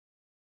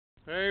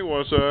Hey,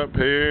 what's up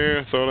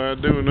here? Thought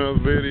I'd do another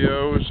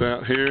video. It's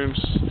out here in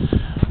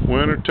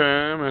winter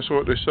time. That's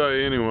what they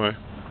say anyway.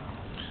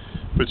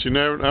 But you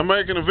never. I'm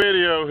making a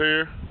video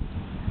here,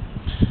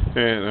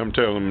 and I'm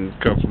telling a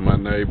couple of my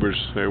neighbors.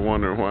 They're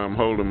wondering why I'm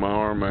holding my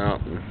arm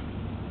out and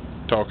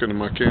talking to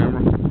my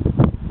camera.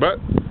 But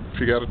if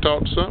you got to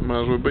talk to something,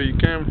 might as well be your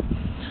camera.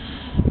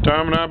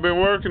 Tom and I've been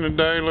working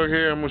today. Look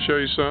here, I'm gonna show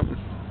you something.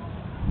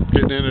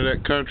 Getting into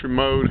that country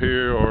mode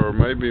here, or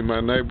maybe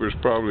my neighbors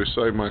probably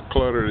say my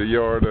clutter the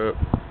yard up,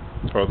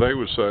 or they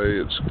would say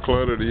it's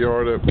clutter the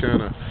yard up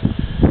kind of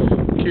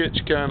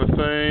kitsch kind of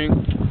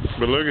thing.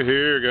 But look at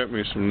here, got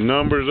me some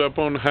numbers up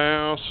on the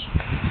house.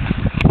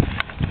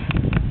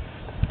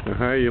 Now,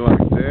 how you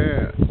like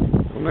that?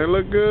 Don't they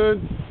look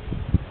good?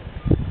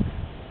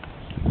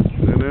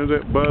 And there's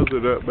that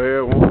buzzard up there.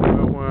 I won't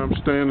know why I'm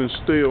standing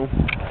still.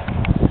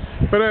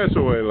 But that's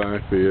the way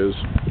life is.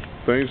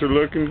 Things are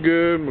looking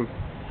good.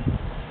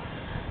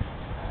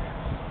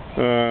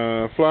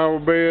 Flower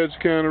bed's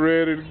kind of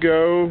ready to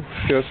go.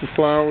 Got some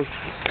flowers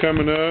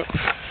coming up.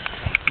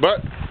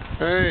 But,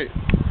 hey,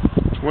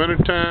 it's winter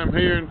time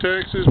here in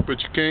Texas, but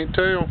you can't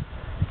tell.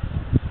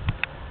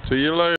 See you later.